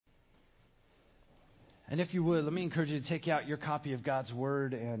And if you would, let me encourage you to take out your copy of God's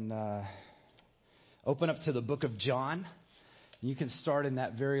Word and open up to the book of John. You can start in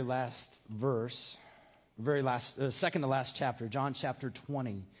that very last verse, second to last chapter. John chapter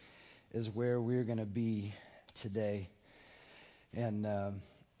 20 is where we're going to be today. And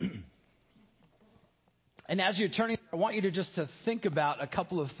and as you're turning, I want you to think about a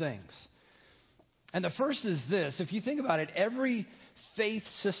couple of things. And the first is this: if you think about it, every faith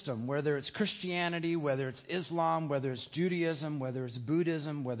system, whether it's Christianity, whether it's Islam, whether it's Judaism, whether it's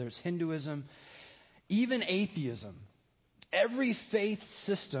Buddhism, whether it's Hinduism, even atheism, every faith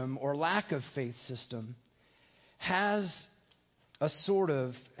system or lack of faith system has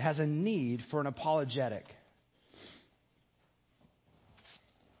a need for an apologetic.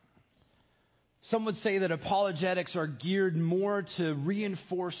 Some would say that apologetics are geared more to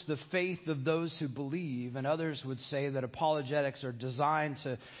reinforce the faith of those who believe, and others would say that apologetics are designed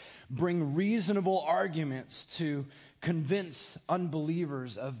to bring reasonable arguments to convince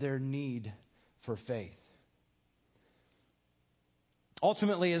unbelievers of their need for faith.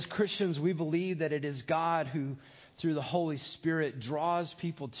 Ultimately, as Christians, we believe that it is God who, through the Holy Spirit, draws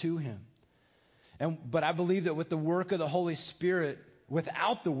people to Him. But I believe that with the work of the Holy Spirit,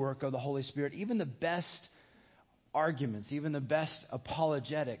 without the work of the Holy Spirit, even the best arguments, even the best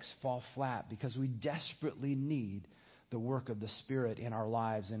apologetics fall flat, because we desperately need the work of the Spirit in our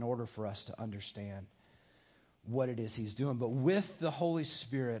lives in order for us to understand what it is He's doing. But with the Holy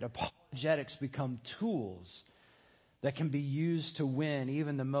Spirit, apologetics become tools that can be used to win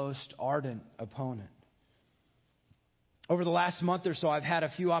even the most ardent opponent. Over the last month or so, I've had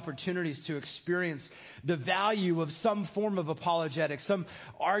a few opportunities to experience the value of some form of apologetics, some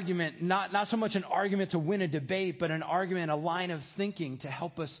argument, not so much an argument to win a debate, but an argument, a line of thinking to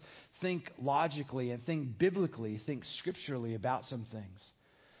help us think logically and think biblically, think scripturally about some things.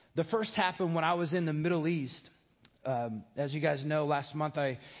 The first happened when I was in the Middle East. As you guys know, last month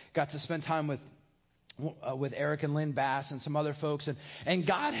I got to spend time with Eric and Lynn Bass and some other folks. And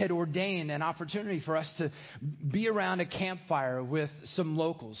God had ordained an opportunity for us to be around a campfire with some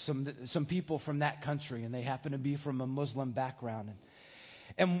locals, some people from that country. And they happen to be from a Muslim background.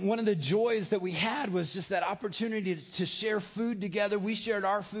 And one of the joys that we had was just that opportunity to share food together. We shared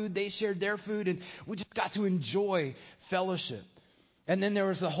our food, they shared their food, and we just got to enjoy fellowship. And then there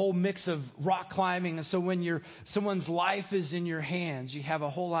was the whole mix of rock climbing. And so when someone's life is in your hands, you have a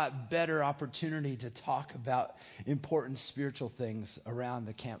whole lot better opportunity to talk about important spiritual things around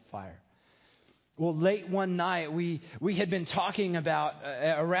the campfire. Well, late one night, we had been talking about,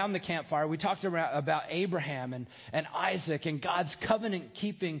 around the campfire, we talked about Abraham and Isaac and God's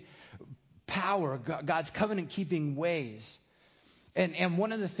covenant-keeping power, God's covenant-keeping ways. And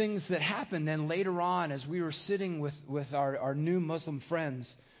one of the things that happened then later on, as we were sitting with our new Muslim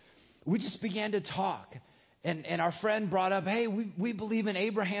friends, we just began to talk. And our friend brought up, hey, we believe in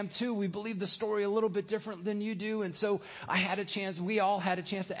Abraham too. We believe the story a little bit different than you do. And so we all had a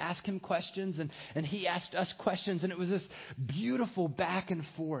chance to ask him questions, and he asked us questions. And it was this beautiful back and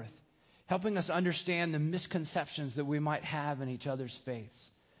forth, helping us understand the misconceptions that we might have in each other's faiths.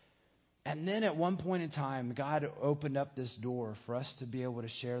 And then at one point in time, God opened up this door for us to be able to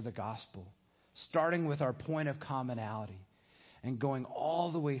share the gospel, starting with our point of commonality and going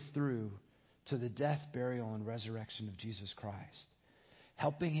all the way through to the death, burial, and resurrection of Jesus Christ,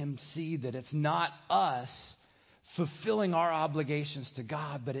 helping him see that it's not us fulfilling our obligations to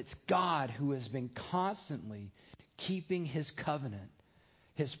God, but it's God who has been constantly keeping His covenant,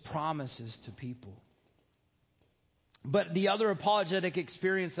 His promises to people. But the other apologetic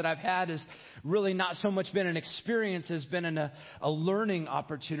experience that I've had has really not so much been an experience as been a learning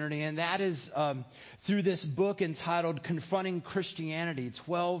opportunity. And that is through this book entitled Confronting Christianity,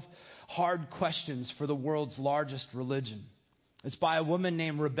 12 Hard Questions for the World's Largest Religion. It's by a woman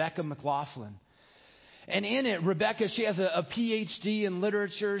named Rebecca McLaughlin. And in it, Rebecca, she has a PhD in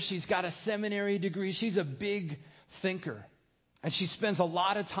literature. She's got a seminary degree. She's a big thinker. And she spends a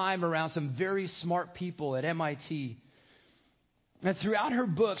lot of time around some very smart people at MIT. And throughout her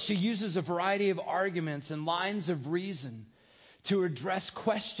book, she uses a variety of arguments and lines of reason to address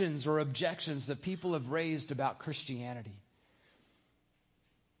questions or objections that people have raised about Christianity.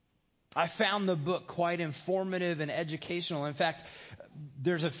 I found the book quite informative and educational. In fact,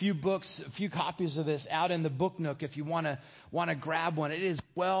 there's a few copies of this out in the Book Nook if you want to grab one. It is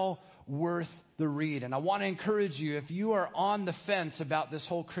well worth the read. And I want to encourage you, if you are on the fence about this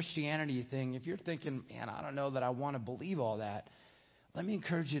whole Christianity thing, if you're thinking, man, I don't know that I want to believe all that, let me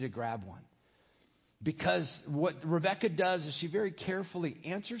encourage you to grab one. Because what Rebecca does is she very carefully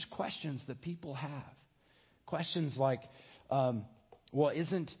answers questions that people have. Questions like, well,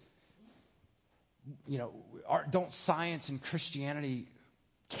 isn't don't science and Christianity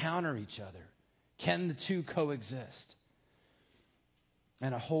counter each other? Can the two coexist?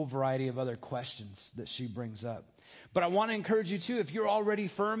 And a whole variety of other questions that she brings up. But I want to encourage you too, if you're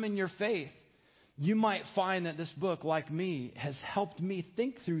already firm in your faith, you might find that this book, like me, has helped me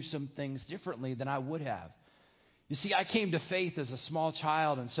think through some things differently than I would have. You see, I came to faith as a small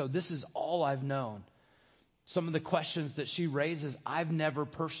child, and so this is all I've known. Some of the questions that she raises, I've never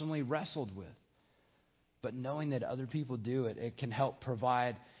personally wrestled with. But knowing that other people do it, it can help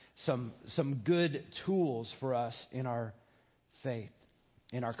provide some good tools for us in our faith,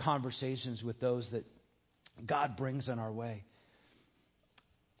 in our conversations with those that God brings in our way.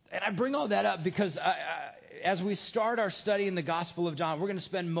 And I bring all that up because as we start our study in the Gospel of John, we're going to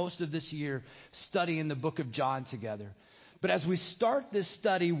spend most of this year studying the book of John together. But as we start this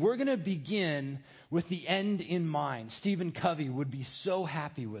study, we're going to begin with the end in mind. Stephen Covey would be so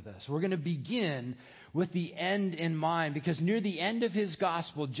happy with us. We're going to begin with the end in mind because near the end of his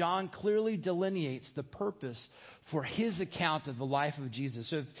gospel, John clearly delineates the purpose for his account of the life of Jesus.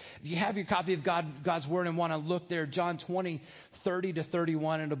 So if you have your copy of God's Word and want to look there, John 20, 30 to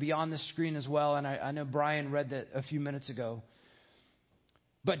 31, it'll be on the screen as well. And I know Brian read that a few minutes ago.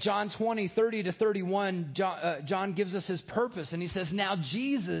 But John 20, 30 to 31, John gives us his purpose. And he says, now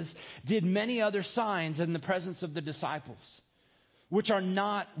Jesus did many other signs in the presence of the disciples, which are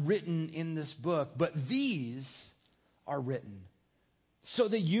not written in this book, but these are written, so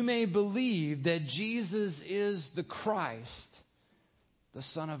that you may believe that Jesus is the Christ, the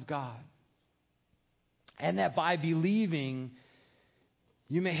Son of God, and that by believing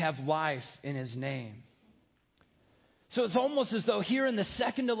you may have life in his name. So it's almost as though here in the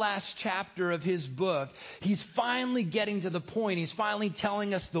second to last chapter of his book, he's finally getting to the point. He's finally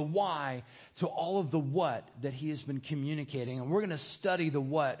telling us the why to all of the what that he has been communicating. And we're going to study the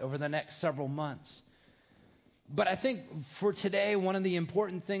what over the next several months. But I think for today, one of the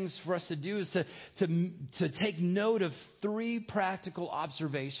important things for us to do is to take note of three practical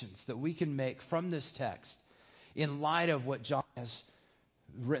observations that we can make from this text in light of what John has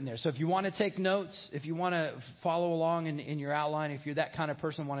written there. So if you want to take notes, if you want to follow along in your outline, if you're that kind of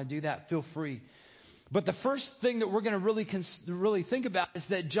person, want to do that, feel free. But the first thing that we're going to really think about is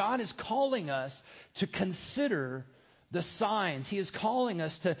that John is calling us to consider the signs. He is calling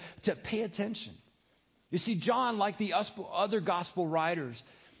us to pay attention. You see, John, like the other gospel writers,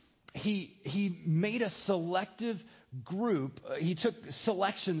 he made a selective group. He took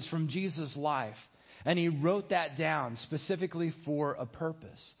selections from Jesus' life, and he wrote that down specifically for a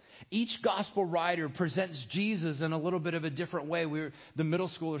purpose. Each gospel writer presents Jesus in a little bit of a different way. The middle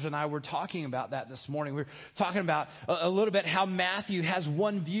schoolers and I were talking about that this morning. We were talking about a little bit how Matthew has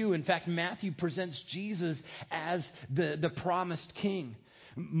one view. In fact, Matthew presents Jesus as the promised king.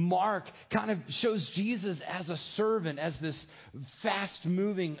 Mark kind of shows Jesus as a servant, as this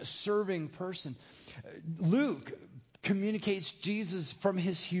fast-moving, serving person. Luke communicates Jesus from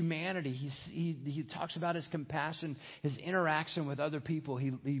his humanity. He talks about his compassion, his interaction with other people.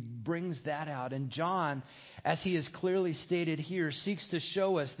 He brings that out. And John, as he is clearly stated here, seeks to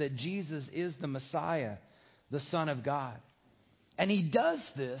show us that Jesus is the Messiah, the Son of God. And he does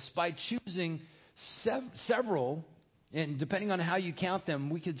this by choosing several, and depending on how you count them,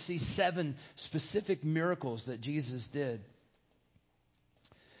 we could see 7 specific miracles that Jesus did.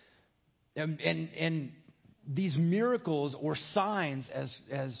 And these miracles or signs,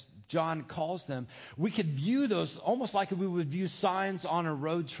 as John calls them, we could view those almost like we would view signs on a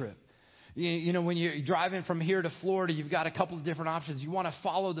road trip. You know, when you're driving from here to Florida, you've got a couple of different options. You want to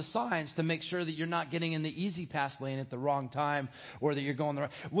follow the signs to make sure that you're not getting in the easy pass lane at the wrong time or that you're going the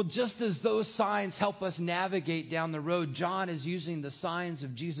wrong. Well, just as those signs help us navigate down the road, John is using the signs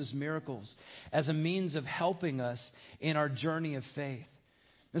of Jesus' miracles as a means of helping us in our journey of faith.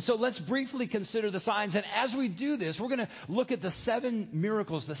 And so let's briefly consider the signs. And as we do this, we're going to look at the 7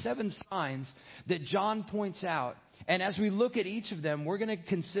 miracles, the 7 signs that John points out. And as we look at each of them, we're going to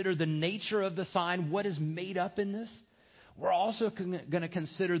consider the nature of the sign, what is made up in this. We're also going to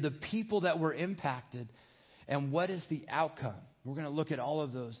consider the people that were impacted and what is the outcome. We're going to look at all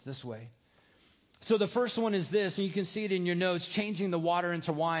of those this way. So the first one is this, and you can see it in your notes, changing the water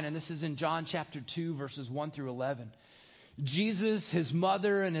into wine. And this is in John chapter 2, verses 1 through 11. Jesus, his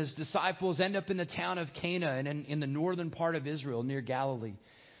mother, and his disciples end up in the town of Cana and in the northern part of Israel near Galilee.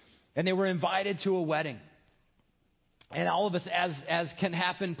 And they were invited to a wedding. And all of us, as can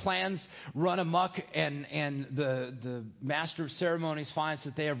happen, plans run amok, and the master of ceremonies finds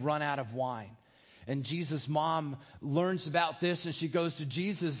that they have run out of wine. And Jesus' mom learns about this, and she goes to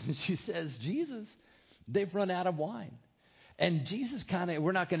Jesus, and she says, Jesus, they've run out of wine. And Jesus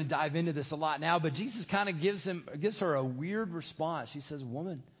we're not going to dive into this a lot now, but Jesus kind of gives her a weird response. She says,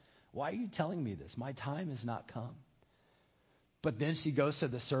 "Woman, why are you telling me this? My time has not come." But then she goes to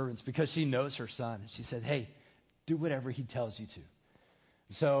the servants because she knows her son. She said, "Hey, do whatever he tells you to."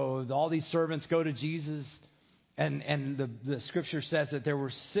 So all these servants go to Jesus, and the scripture says that there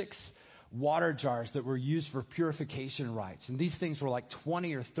were 6 water jars that were used for purification rites. And these things were like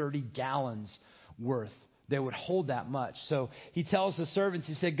 20 or 30 gallons worth. They would hold that much. So he tells the servants,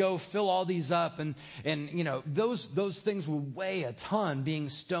 he said, "Go fill all these up." And those things will weigh a ton, being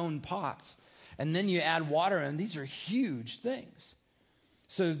stone pots. And then you add water, and these are huge things.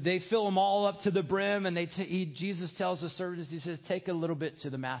 So they fill them all up to the brim, and Jesus tells the servants, he says, "Take a little bit to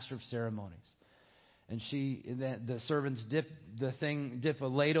the master of ceremonies." And the servants dip a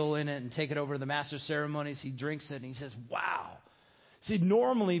ladle in it and take it over to the master of ceremonies. He drinks it, and he says, "Wow." See,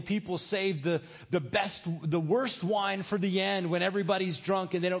 normally people save the worst wine for the end when everybody's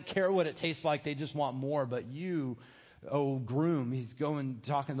drunk and they don't care what it tastes like. They just want more. But you, oh groom, he's talking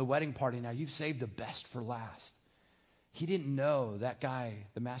to the wedding party now. You've saved the best for last. He didn't know, that guy,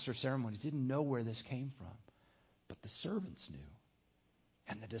 the master of ceremonies, didn't know where this came from. But the servants knew.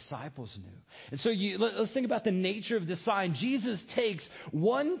 And the disciples knew. And so let's think about the nature of the sign. Jesus takes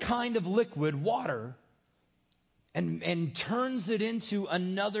one kind of liquid, water, and turns it into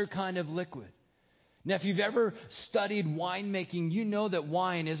another kind of liquid. Now, if you've ever studied winemaking, you know that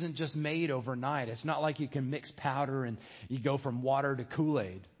wine isn't just made overnight. It's not like you can mix powder and you go from water to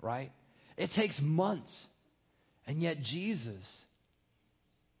Kool-Aid, right? It takes months. And yet Jesus,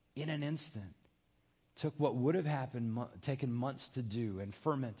 in an instant, took what would have taken months to do, and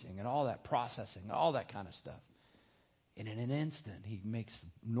fermenting and all that processing, all that kind of stuff. And in an instant, he makes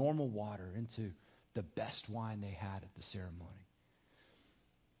normal water into the best wine they had at the ceremony.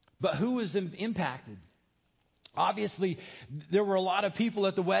 But who was impacted? Obviously, there were a lot of people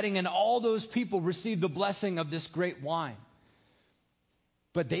at the wedding, and all those people received the blessing of this great wine.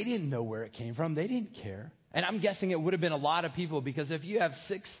 But they didn't know where it came from. They didn't care. And I'm guessing it would have been a lot of people, because if you have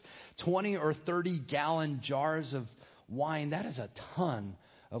 6 20 or 30-gallon jars of wine, that is a ton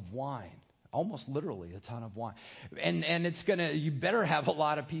of wine. Almost literally a ton of wine. And you better have a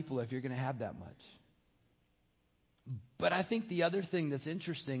lot of people if you're going to have that much. But I think the other thing that's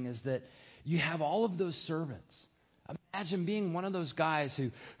interesting is that you have all of those servants. Imagine being one of those guys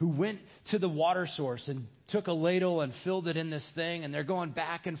who went to the water source and took a ladle and filled it in this thing, and they're going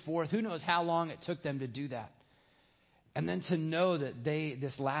back and forth. Who knows how long it took them to do that? And then to know that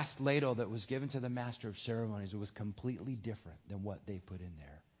this last ladle that was given to the master of ceremonies was completely different than what they put in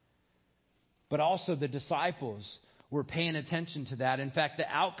there. But also the disciples were paying attention to that. In fact, the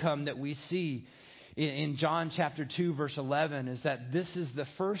outcome that we see in John chapter 2, verse 11, is that this is the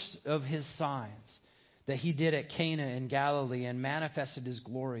first of his signs that he did at Cana in Galilee and manifested his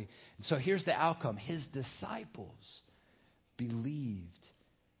glory. And so here's the outcome. His disciples believed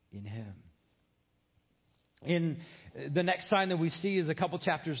in him. In the next sign that we see is a couple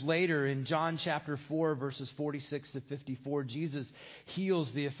chapters later in John chapter 4, verses 46 to 54. Jesus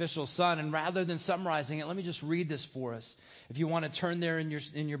heals the official son. And rather than summarizing it, let me just read this for us. If you want to turn there in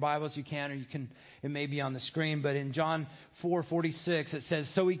your Bibles, you can, or you can. It may be on the screen. But in John 4:46, it says,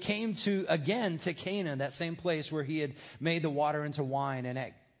 "So he came again to Cana, that same place where he had made the water into wine. And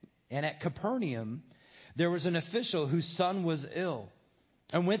at Capernaum, there was an official whose son was ill.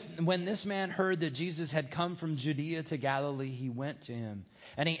 And when this man heard that Jesus had come from Judea to Galilee, he went to him.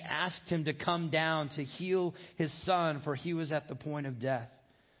 And he asked him to come down to heal his son, for he was at the point of death.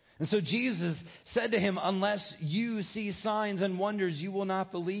 And so Jesus said to him, 'Unless you see signs and wonders, you will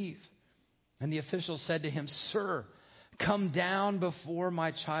not believe.' And the official said to him, 'Sir, come down before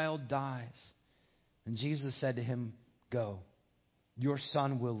my child dies.' And Jesus said to him, 'Go, your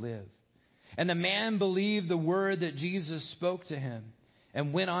son will live.' And the man believed the word that Jesus spoke to him,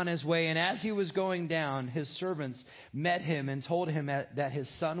 and went on his way. And as he was going down, his servants met him and told him that his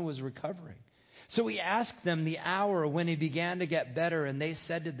son was recovering. So he asked them the hour when he began to get better, and they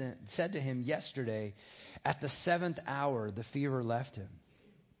said to him, 'Yesterday, at the 7th hour, the fever left him.'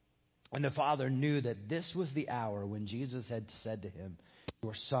 And the father knew that this was the hour when Jesus had said to him,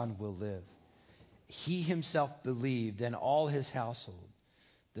 'Your son will live.' He himself believed, and all his household."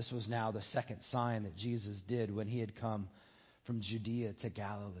 This was now the second sign that Jesus did when he had come from Judea to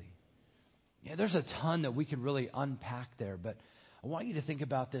Galilee. Yeah, there's a ton that we can really unpack there, but I want you to think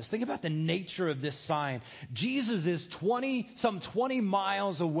about this. Think about the nature of this sign. Jesus is some 20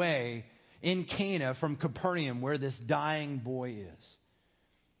 miles away in Cana from Capernaum, where this dying boy is.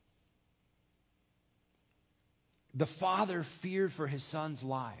 The father feared for his son's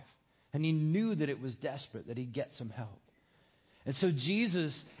life, and he knew that it was desperate that he get some help. And so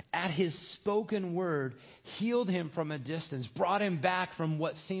Jesus, at his spoken word, healed him from a distance, brought him back from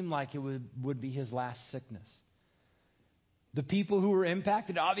what seemed like it would be his last sickness. The people who were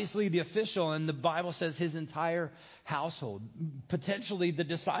impacted, obviously the official, and the Bible says his entire household. Potentially the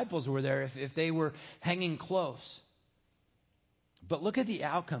disciples were there if they were hanging close. But look at the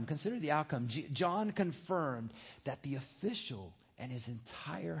outcome. Consider the outcome. John confirmed that the official and his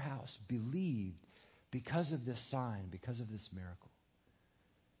entire house believed because of this sign, because of this miracle.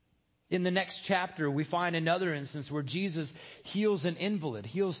 In the next chapter, we find another instance where Jesus heals an invalid,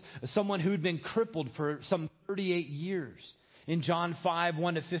 heals someone who'd been crippled for some 38 years. In John 5,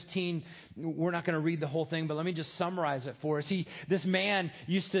 1-15, we're not going to read the whole thing, but let me just summarize it for us. This man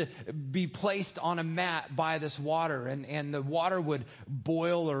used to be placed on a mat by this water, and the water would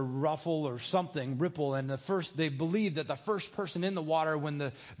boil or ruffle or something, ripple. And they believed that the first person in the water, when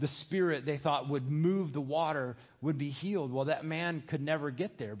the spirit they thought would move the water, would be healed. Well, that man could never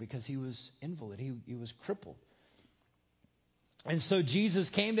get there because he was invalid. He was crippled. And so Jesus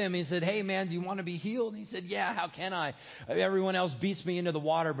came to him and he said, "Hey, man, do you want to be healed?" And he said, "Yeah, how can I? Everyone else beats me into the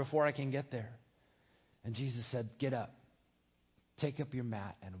water before I can get there." And Jesus said, "Get up, take up your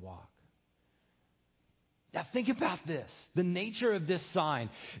mat and walk." Now think about this, the nature of this sign.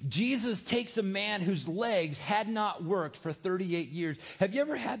 Jesus takes a man whose legs had not worked for 38 years. Have you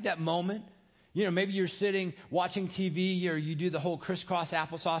ever had that moment? You know, maybe you're sitting watching TV or you do the whole crisscross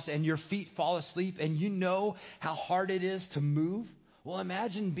applesauce and your feet fall asleep and you know how hard it is to move. Well,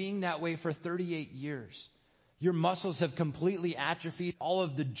 imagine being that way for 38 years. Your muscles have completely atrophied. All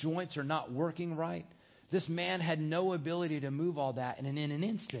of the joints are not working right. This man had no ability to move all that. And in an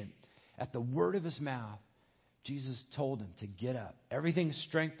instant, at the word of his mouth, Jesus told him to get up. Everything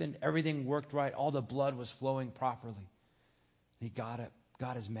strengthened. Everything worked right. All the blood was flowing properly. He got up,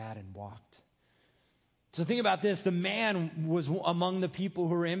 got his mat and walked. So think about this. The man was among the people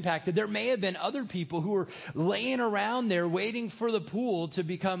who were impacted. There may have been other people who were laying around there waiting for the pool to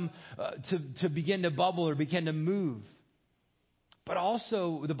begin to bubble or begin to move. But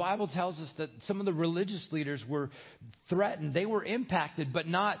also, the Bible tells us that some of the religious leaders were threatened. They were impacted, but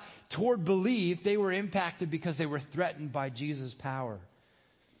not toward belief. They were impacted because they were threatened by Jesus' power.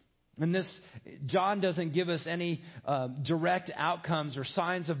 And John doesn't give us any direct outcomes or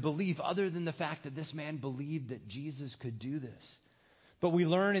signs of belief other than the fact that this man believed that Jesus could do this. But we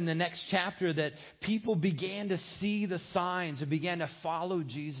learn in the next chapter that people began to see the signs and began to follow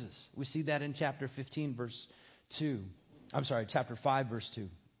Jesus. We see that in chapter 15, verse 2. Chapter 5, verse 2.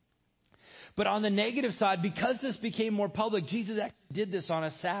 But on the negative side, because this became more public, Jesus actually did this on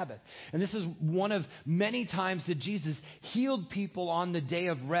a Sabbath. And this is one of many times that Jesus healed people on the day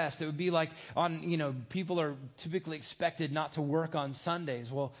of rest. It would be like people are typically expected not to work on Sundays.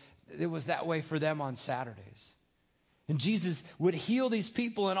 Well, it was that way for them on Saturdays. And Jesus would heal these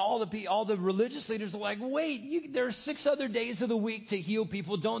people, and all the religious leaders were like, "Wait, there are 6 other days of the week to heal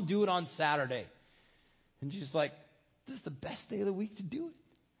people. Don't do it on Saturday." And Jesus is like, "This is the best day of the week to do it."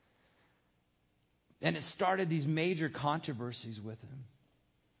 And it started these major controversies with him.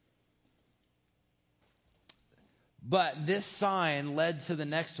 But this sign led to the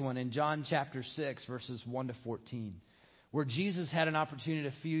next one in John chapter 6, verses 1-14, where Jesus had an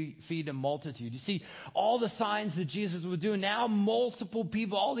opportunity to feed a multitude. You see, all the signs that Jesus was doing, now multiple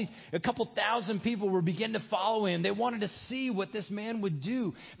people, a couple thousand people were beginning to follow him. They wanted to see what this man would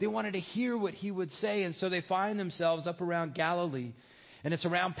do. They wanted to hear what he would say. And so they find themselves up around Galilee. And it's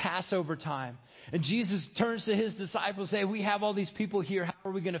around Passover time. And Jesus turns to his disciples and says, "We have all these people here. How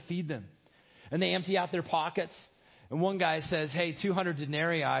are we going to feed them?" And they empty out their pockets. And one guy says, "Hey, 200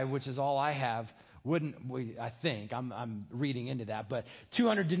 denarii, which is all I have, I think, I'm reading into that, but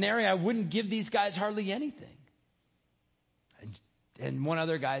 200 denarii wouldn't give these guys hardly anything." And one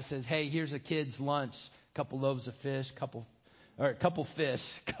other guy says, "Hey, here's a kid's lunch, a couple loaves of fish, a couple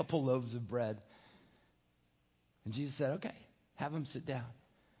loaves of bread." And Jesus said, "Okay, have them sit down."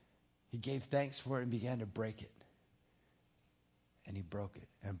 He gave thanks for it and began to break it. And he broke it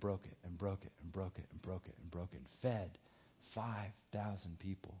and broke it and broke it and broke it and broke it and broke it and fed 5,000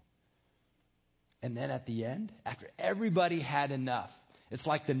 people. And then at the end, after everybody had enough, it's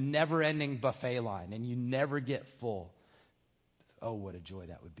like the never-ending buffet line, and you never get full. Oh, what a joy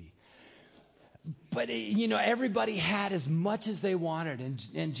that would be. But, everybody had as much as they wanted.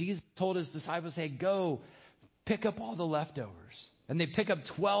 And Jesus told his disciples, "Hey, go pick up all the leftovers." And they pick up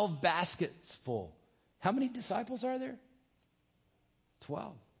 12 baskets full. How many disciples are there?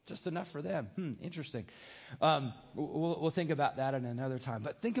 12. Just enough for them. Interesting. We'll think about that at another time.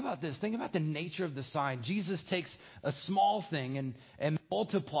 But think about this. Think about the nature of the sign. Jesus takes a small thing and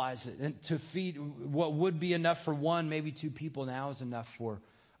multiplies it, and to feed what would be enough for one, maybe two people, now is enough for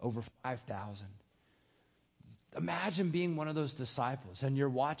over 5,000. Imagine being one of those disciples, and you're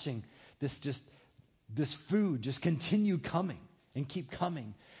watching this food just continue coming and keep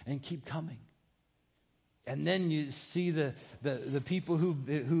coming and keep coming. And then you see the people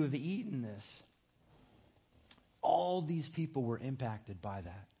who have eaten this. All these people were impacted by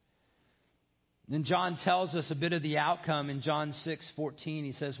that. And John tells us a bit of the outcome in John 6:14.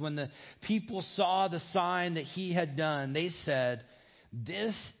 He says, when the people saw the sign that he had done, they said,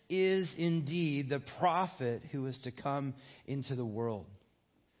 "This is indeed the prophet who is to come into the world."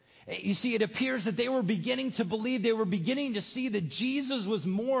 You see, it appears that they were beginning to believe, they were beginning to see that Jesus was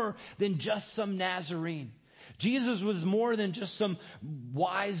more than just some Nazarene. Jesus was more than just some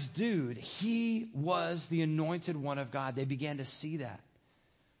wise dude. He was the anointed one of God. They began to see that.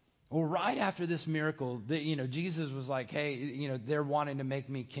 Well, right after this miracle, Jesus was like, hey, they're wanting to make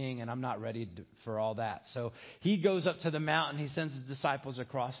me king, and I'm not ready for all that. So he goes up to the mountain. He sends his disciples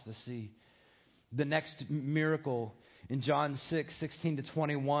across the sea. The next miracle in John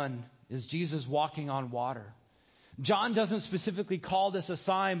 6:16-21 is Jesus walking on water. John doesn't specifically call this a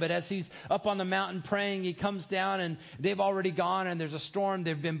sign, but as he's up on the mountain praying, he comes down, and they've already gone, and there's a storm.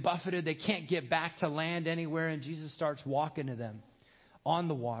 They've been buffeted. They can't get back to land anywhere, and Jesus starts walking to them on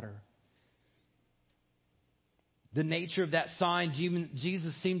the water. The nature of that sign,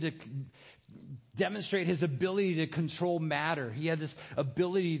 Jesus seemed to demonstrate his ability to control matter. He had this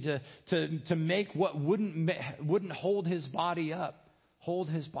ability to make what wouldn't hold his body up.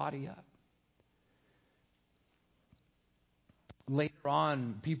 Later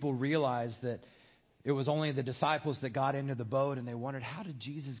on, people realized that it was only the disciples that got into the boat, and they wondered, how did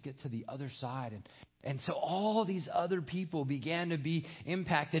Jesus get to the other side? And so all these other people began to be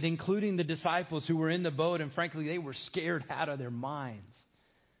impacted, including the disciples who were in the boat, and frankly, they were scared out of their minds.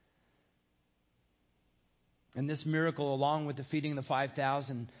 And this miracle, along with the feeding the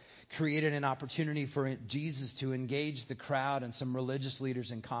 5,000, created an opportunity for Jesus to engage the crowd and some religious leaders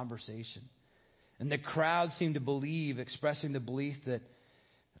in conversation. And the crowd seemed to believe, expressing that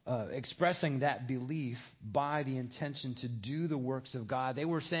belief by the intention to do the works of God. They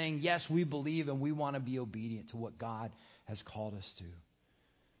were saying, yes, we believe and we want to be obedient to what God has called us to.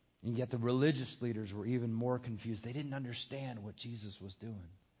 And yet the religious leaders were even more confused. They didn't understand what Jesus was doing.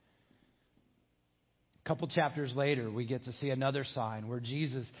 A couple chapters later, we get to see another sign where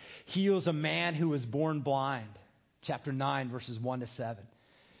Jesus heals a man who was born blind. Chapter 9, verses 1-7.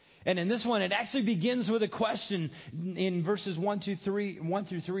 And in this one, it actually begins with a question in verses 1 through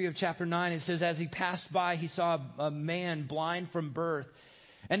 3 of chapter 9. It says, as he passed by, he saw a man blind from birth.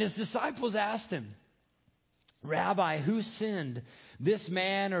 And his disciples asked him, Rabbi, who sinned, this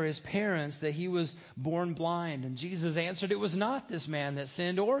man or his parents, that he was born blind? And Jesus answered, it was not this man that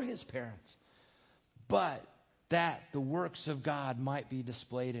sinned or his parents, but that the works of God might be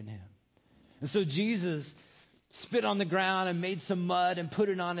displayed in him. And so Jesus spit on the ground and made some mud and put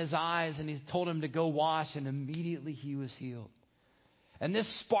it on his eyes, and he told him to go wash, and immediately he was healed. And this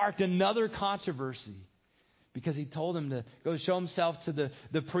sparked another controversy because he told him to go show himself to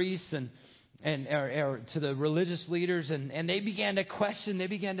the priests and to the religious leaders, and they began to question, they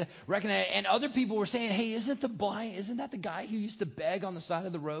began to recognize, and other people were saying, hey, isn't that the guy who used to beg on the side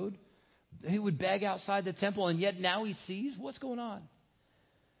of the road? He would beg outside the temple, and yet now he sees? What's going on?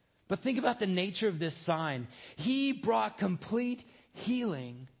 But think about the nature of this sign. He brought complete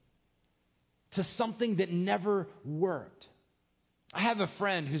healing to something that never worked. I have a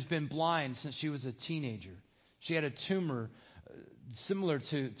friend who's been blind since she was a teenager. She had a tumor similar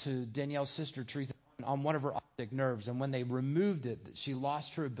to Danielle's sister Teresa on one of her optic nerves. And when they removed it, she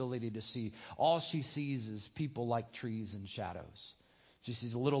lost her ability to see. All she sees is people like trees and shadows. She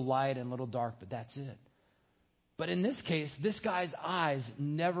sees a little light and a little dark, but that's it. But in this case, this guy's eyes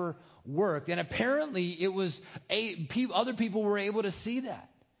never worked. And apparently other people were able to see that.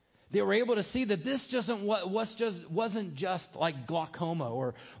 They were able to see that this wasn't just like glaucoma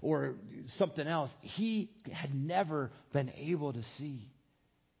or something else. He had never been able to see.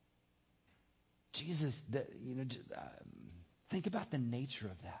 Jesus, think about the nature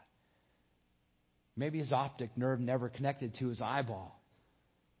of that. Maybe his optic nerve never connected to his eyeball.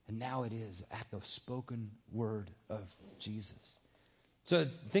 And now it is at the spoken word of Jesus. So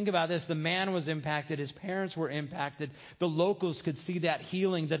think about this. The man was impacted. His parents were impacted. The locals could see that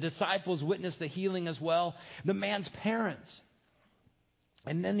healing. The disciples witnessed the healing as well. The man's parents.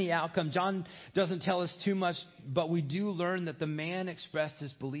 And then the outcome. John doesn't tell us too much, but we do learn that the man expressed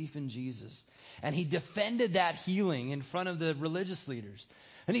his belief in Jesus. And he defended that healing in front of the religious leaders.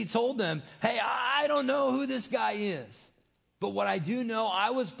 And he told them, hey, I don't know who this guy is. But what I do know,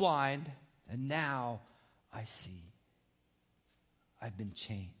 I was blind, and now I see. I've been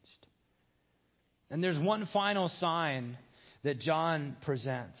changed. And there's one final sign that John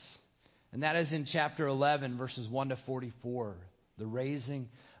presents, and that is in chapter 11, verses 1 to 44, the raising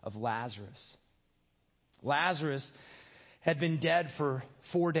of Lazarus. Lazarus had been dead for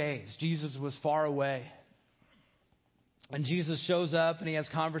 4 days. Jesus was far away. And Jesus shows up and he has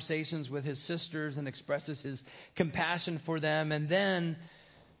conversations with his sisters and expresses his compassion for them. And then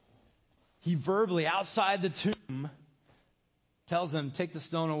he verbally, outside the tomb, tells them, take the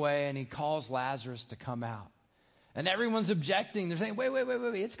stone away, and he calls Lazarus to come out. And everyone's objecting. They're saying, wait,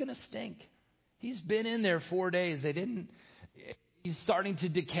 it's going to stink. He's been in there 4 days. He's starting to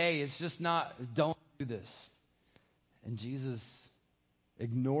decay. It's just not, don't do this. And Jesus,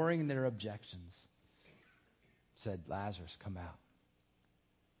 ignoring their objections, said, Lazarus, come out.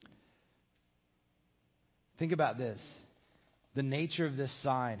 Think about this. The nature of this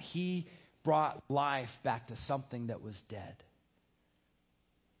sign. He brought life back to something that was dead.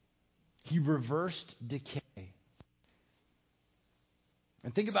 He reversed decay.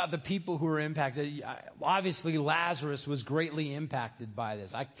 And think about the people who were impacted. Obviously, Lazarus was greatly impacted by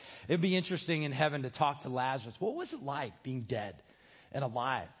this. It'd be interesting in heaven to talk to Lazarus. What was it like being dead and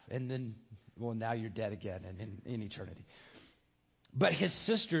alive? And then, well, now you're dead again and in eternity. But his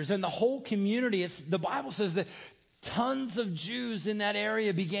sisters and the whole community, the Bible says that tons of Jews in that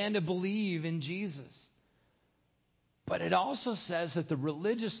area began to believe in Jesus. But it also says that the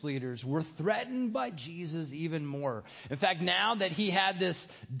religious leaders were threatened by Jesus even more. In fact, now that he had this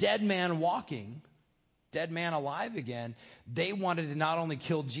dead man walking, dead man alive again, they wanted to not only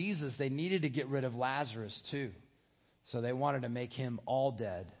kill Jesus, they needed to get rid of Lazarus too. So they wanted to make him all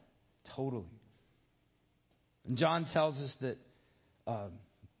dead, totally. And John tells us that,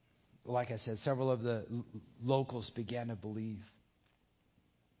 like I said, several of the locals began to believe.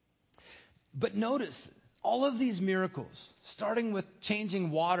 But notice, all of these miracles, starting with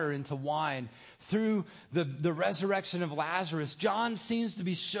changing water into wine, through the resurrection of Lazarus, John seems to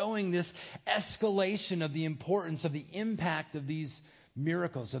be showing this escalation of the importance of the impact of these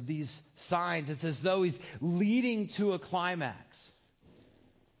miracles, of these signs. It's as though he's leading to a climax.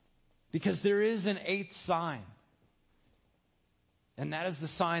 Because there is an eighth sign. And that is the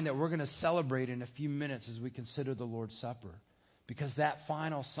sign that we're going to celebrate in a few minutes as we consider the Lord's Supper. Because that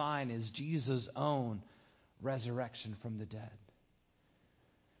final sign is Jesus' own resurrection from the dead.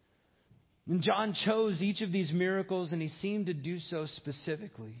 And John chose each of these miracles, and he seemed to do so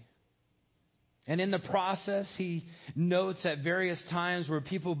specifically. And in the process, he notes at various times where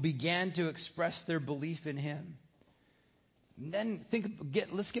people began to express their belief in him. And then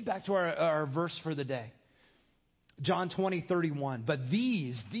let's get back to our verse for the day. John 20:31. But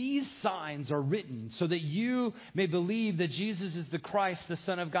these signs are written so that you may believe that Jesus is the Christ, the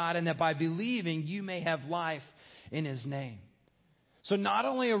Son of God, and that by believing you may have life in his name. So not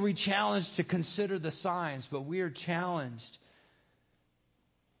only are we challenged to consider the signs, but we are challenged.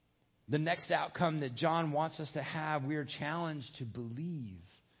 The next outcome that John wants us to have, we are challenged to believe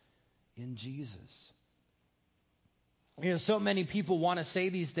in Jesus. You know, so many people want to say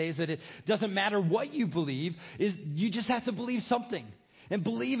these days that it doesn't matter what you believe, you just have to believe something. And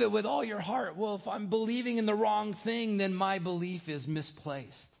believe it with all your heart. Well, if I'm believing in the wrong thing, then my belief is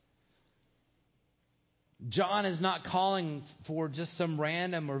misplaced. John is not calling for just some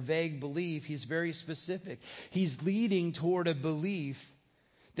random or vague belief. He's very specific. He's leading toward a belief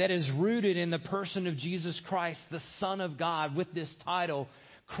that is rooted in the person of Jesus Christ, the Son of God, with this title,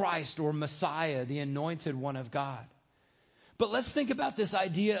 Christ or Messiah, the Anointed One of God. But let's think about this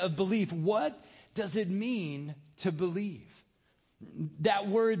idea of belief. What does it mean to believe? That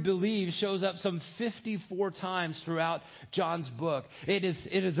word believe shows up some 54 times throughout John's book. It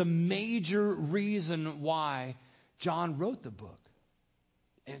is a major reason why John wrote the book.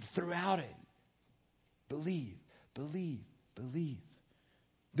 And throughout it, believe, believe, believe.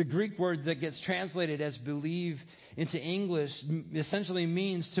 The Greek word that gets translated as believe into English essentially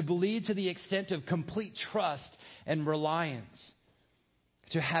means to believe to the extent of complete trust and reliance.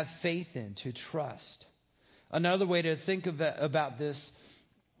 To have faith in, to trust. Another way to think about this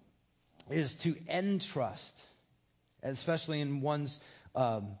is to entrust, especially in one's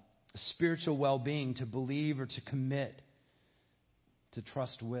spiritual well-being, to believe or to commit, to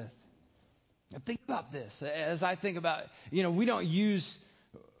trust with. Now think about this. As I think about, we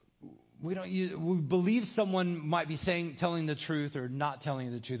believe someone might be telling the truth or not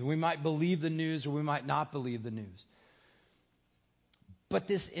telling the truth. We might believe the news or we might not believe the news. But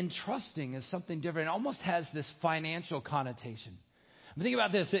this entrusting is something different. It almost has this financial connotation. Think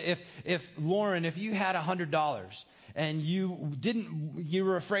about this. If Lauren, if you had $100 and you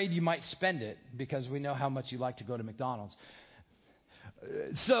were afraid you might spend it because we know how much you like to go to McDonald's.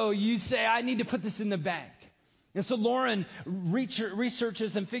 So you say, I need to put this in the bank. And so Lauren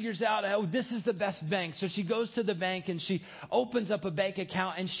researches and figures out, oh, this is the best bank. So she goes to the bank and she opens up a bank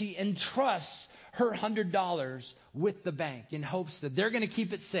account and she entrusts her $100 with the bank in hopes that they're going to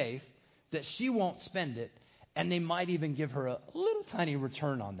keep it safe, that she won't spend it, and they might even give her a little tiny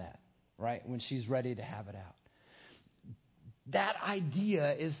return on that, right, when she's ready to have it out. That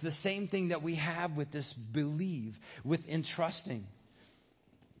idea is the same thing that we have with this believe, with entrusting.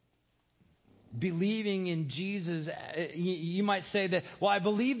 Believing in Jesus, you might say that, well, I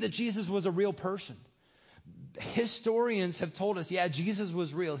believe that Jesus was a real person. Historians have told us, yeah, Jesus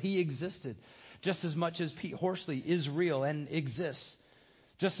was real. He existed just as much as Pete Horsley is real and exists.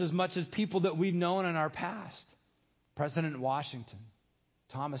 Just as much as people that we've known in our past. President Washington,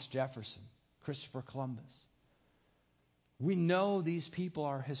 Thomas Jefferson, Christopher Columbus. We know these people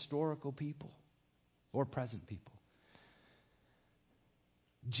are historical people or present people.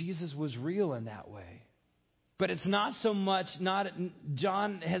 Jesus was real in that way. But it's not so much,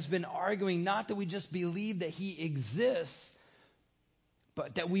 John has been arguing not that we just believe that he exists,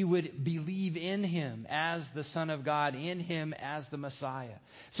 but that we would believe in him as the Son of God, in him as the Messiah.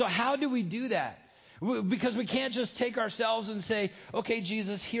 So how do we do that? Because we can't just take ourselves and say, okay,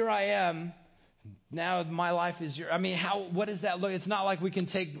 Jesus, here I am. Now my life is yours. I mean, what does that look? It's not like we can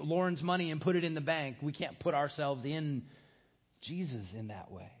take Lauren's money and put it in the bank. We can't put ourselves in Jesus in that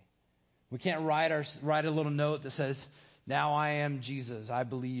way. We can't write a little note that says, now I am Jesus. I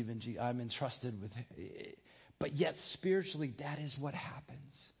believe in Jesus. I'm entrusted with him. But yet spiritually, that is what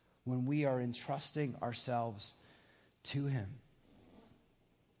happens when we are entrusting ourselves to him.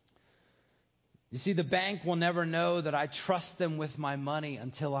 You see, the bank will never know that I trust them with my money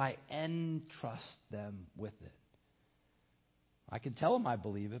until I entrust them with it. I can tell them I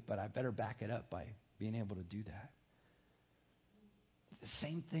believe it, but I better back it up by being able to do that. The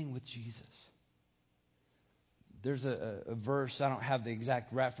same thing with Jesus. There's a verse, I don't have the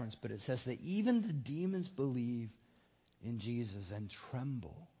exact reference, but it says that even the demons believe in Jesus and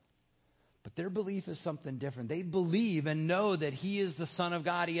tremble. But their belief is something different. They believe and know that he is the Son of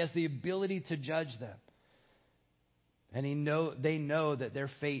God. He has the ability to judge them. And they know that their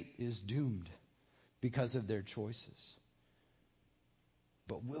fate is doomed because of their choices.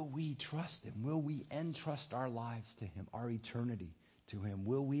 But will we trust him? Will we entrust our lives to him, our eternity to him?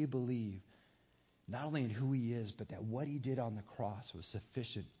 Will we believe not only in who he is, but that what he did on the cross was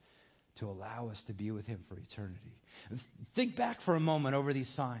sufficient to allow us to be with him for eternity? Think back for a moment over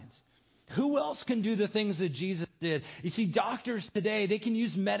these signs. Who else can do the things that Jesus did? You see, doctors today, they can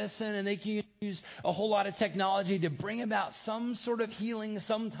use medicine and they can use a whole lot of technology to bring about some sort of healing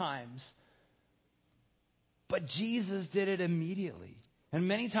sometimes. But Jesus did it immediately. And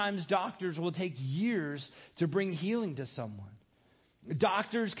many times doctors will take years to bring healing to someone.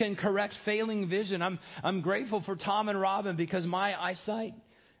 Doctors can correct failing vision. I'm grateful for Tom and Robin because my eyesight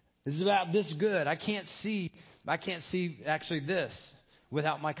is about this good. I can't see actually this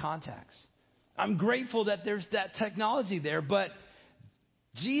without my contacts. I'm grateful that there's that technology there, but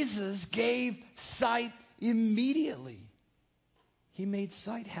Jesus gave sight immediately. He made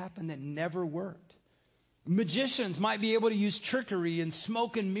sight happen that never worked. Magicians might be able to use trickery and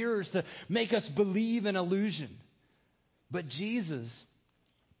smoke and mirrors to make us believe in illusion. But Jesus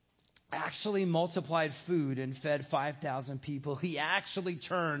actually multiplied food and fed 5,000 people. He actually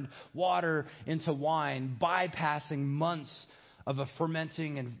turned water into wine, bypassing months of a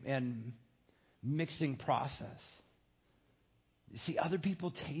fermenting and mixing process. You see, other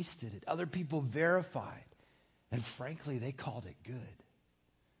people tasted it. Other people verified. And frankly, they called it good.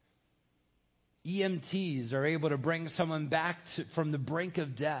 EMTs are able to bring someone back from the brink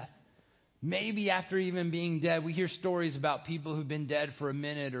of death. Maybe after even being dead. We hear stories about people who've been dead for a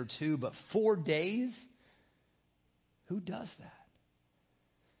minute or two, but 4 days? Who does that?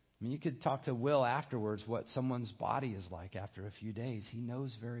 I mean, you could talk to Will afterwards what someone's body is like after a few days. He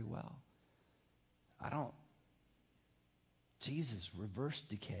knows very well. Jesus reversed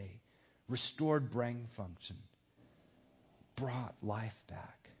decay, restored brain function, brought life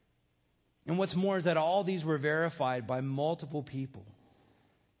back. And what's more is that all these were verified by multiple people.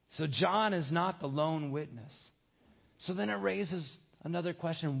 So John is not the lone witness. So then it raises another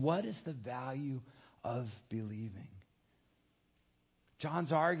question. What is the value of believing?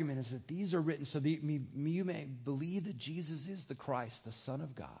 John's argument is that these are written so that you may believe that Jesus is the Christ, the Son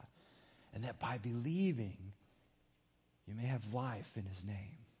of God, and that by believing, you may have life in his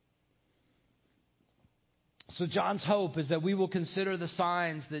name. So John's hope is that we will consider the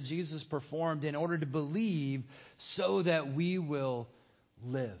signs that Jesus performed in order to believe so that we will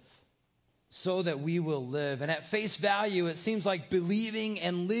live. So that we will live. And at face value, it seems like believing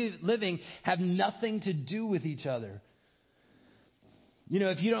and living have nothing to do with each other. You know,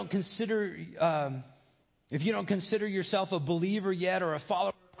 if you don't consider yourself a believer yet or a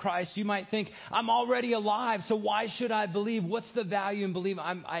follower of Christ, you might think, I'm already alive, so why should I believe? What's the value in believing?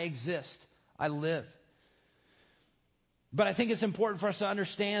 I exist. I live. But I think it's important for us to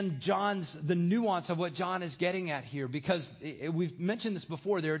understand the nuance of what John is getting at here, because we've mentioned this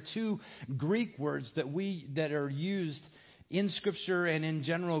before. There are two Greek words that are used in Scripture and in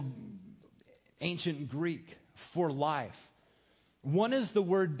general ancient Greek for life. One is the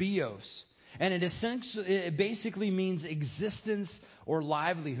word bios, and it basically means existence or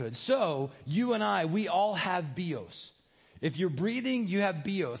livelihood. So you and I, we all have bios. If you're breathing, you have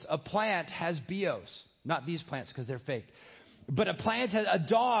bios. A plant has bios. Not these plants because they're fake. But a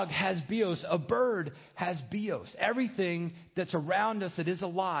dog has bios. A bird has bios. Everything that's around us that is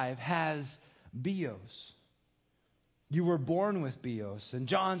alive has bios. You were born with bios. And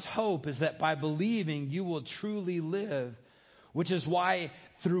John's hope is that by believing, you will truly live, which is why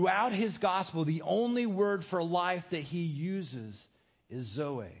throughout his gospel, the only word for life that he uses is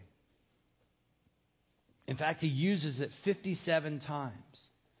Zoe. In fact, he uses it 57 times.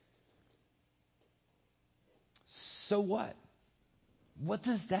 So what? What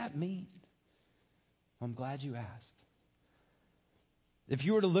does that mean? I'm glad you asked. If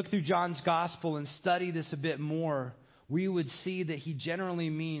you were to look through John's gospel and study this a bit more, we would see that he generally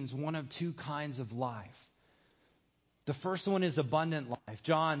means one of two kinds of life. The first one is abundant life.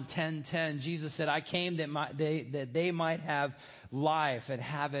 John 10:10, Jesus said, I came that they might have life and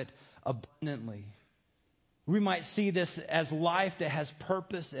have it abundantly. We might see this as life that has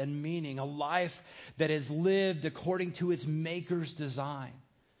purpose and meaning, a life that is lived according to its Maker's design.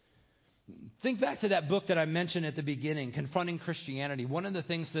 Think back to that book that I mentioned at the beginning, Confronting Christianity. One of the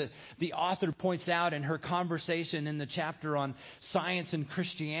things that the author points out in her conversation in the chapter on science and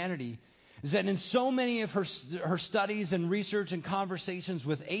Christianity is that in so many of her studies and research and conversations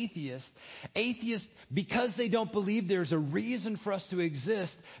with atheists, because they don't believe there's a reason for us to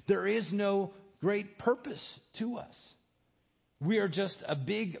exist, there is no great purpose to us. We are just a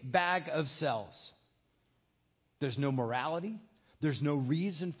big bag of cells. There's no morality. There's no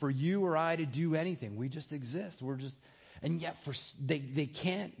reason for you or I to do anything. We just exist. And yet they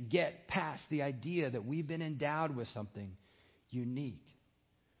can't get past the idea that we've been endowed with something unique.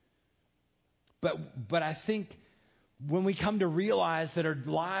 But I think when we come to realize that our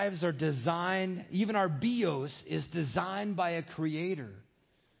lives are designed, even our bios is designed by a creator,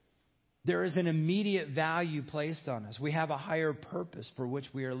 there is an immediate value placed on us. We have a higher purpose for which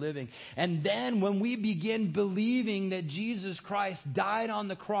we are living. And then when we begin believing that Jesus Christ died on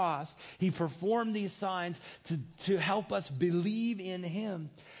the cross, He performed these signs to help us believe in Him.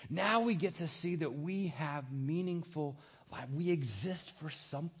 Now we get to see that we have meaningful life. We exist for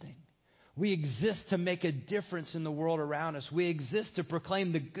something. We exist to make a difference in the world around us. We exist to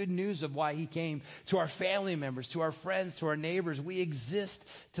proclaim the good news of why He came to our family members, to our friends, to our neighbors. We exist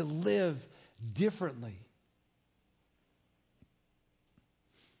to live differently.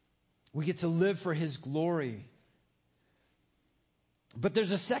 We get to live for His glory. But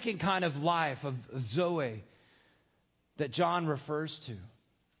there's a second kind of life, of Zoe, that John refers to.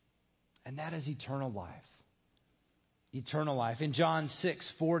 And that is eternal life. Eternal life. In John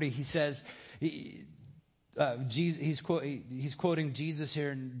 6:40, he says, he's quoting Jesus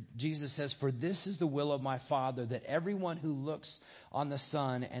here, and Jesus says, "For this is the will of my Father, that everyone who looks on the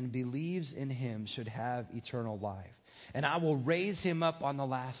Son and believes in Him should have eternal life. And I will raise him up on the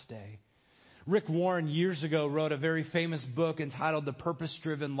last day." Rick Warren years ago wrote a very famous book entitled The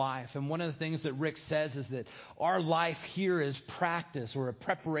Purpose-Driven Life. And one of the things that Rick says is that our life here is practice or a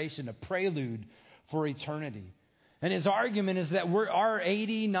preparation, a prelude for eternity. And his argument is that our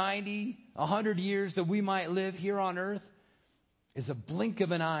 80, 90, 100 years that we might live here on earth is a blink of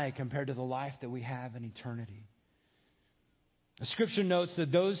an eye compared to the life that we have in eternity. The Scripture notes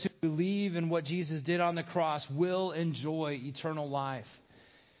that those who believe in what Jesus did on the cross will enjoy eternal life.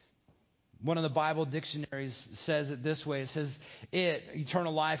 One of the Bible dictionaries says it this way. It says,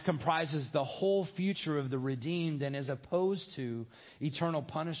 eternal life, comprises the whole future of the redeemed and is opposed to eternal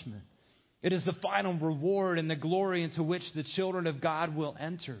punishment. It is the final reward and the glory into which the children of God will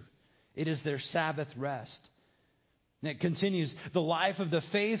enter. It is their Sabbath rest. And it continues, the life of the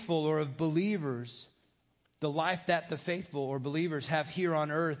faithful or of believers, the life that the faithful or believers have here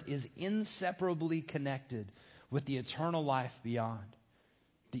on earth is inseparably connected with the eternal life beyond,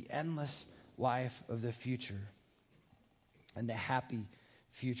 the endless life of the future and the happy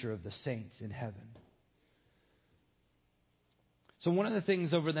future of the saints in heaven. So one of the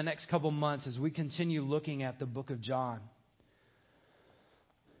things over the next couple months as we continue looking at the book of John,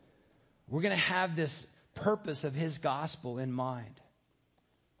 we're going to have this purpose of his gospel in mind.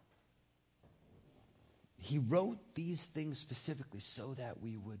 He wrote these things specifically so that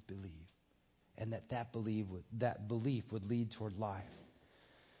we would believe, and that belief would lead toward life.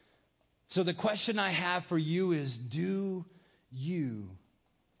 So the question I have for you is, do you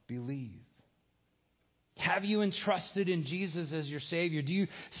believe? Have you entrusted in Jesus as your Savior? Do you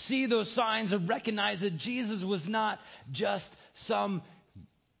see those signs and recognize that Jesus was not just some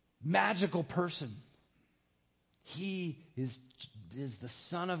magical person? He is the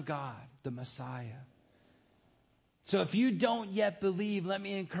Son of God, the Messiah. So if you don't yet believe, let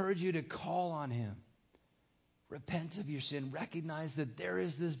me encourage you to call on him. Repent of your sin. Recognize that there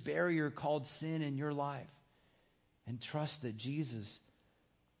is this barrier called sin in your life. And trust that Jesus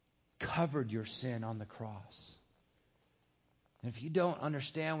covered your sin on the cross. And if you don't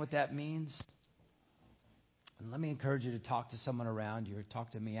understand what that means, let me encourage you to talk to someone around you or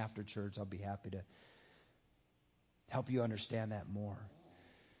talk to me after church. I'll be happy to help you understand that more.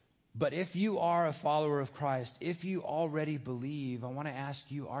 But if you are a follower of Christ, if you already believe, I want to ask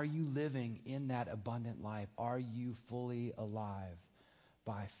you, are you living in that abundant life? Are you fully alive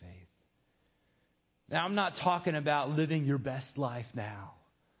by faith? Now, I'm not talking about living your best life now.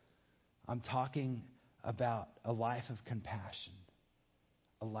 I'm talking about a life of compassion,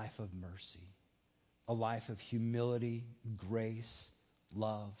 a life of mercy, a life of humility, grace,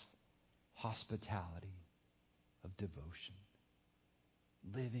 love, hospitality, of devotion.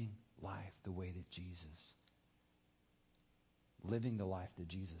 Living life the way that living the life that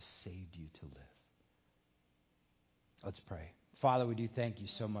Jesus saved you to live. Let's pray. Father, we do thank you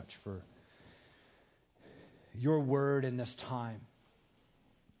so much for your word in this time.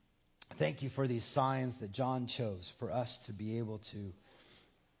 Thank you for these signs that John chose for us to be able to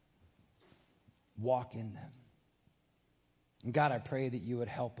walk in them. And God, I pray that you would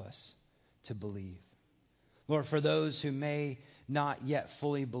help us to believe. Lord, for those who may not yet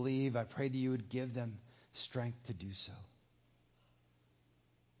fully believe, I pray that you would give them strength to do so.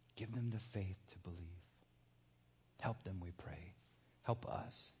 Give them the faith to believe. Help them, we pray. Help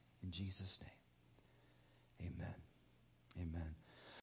us in Jesus' name. Amen. Amen.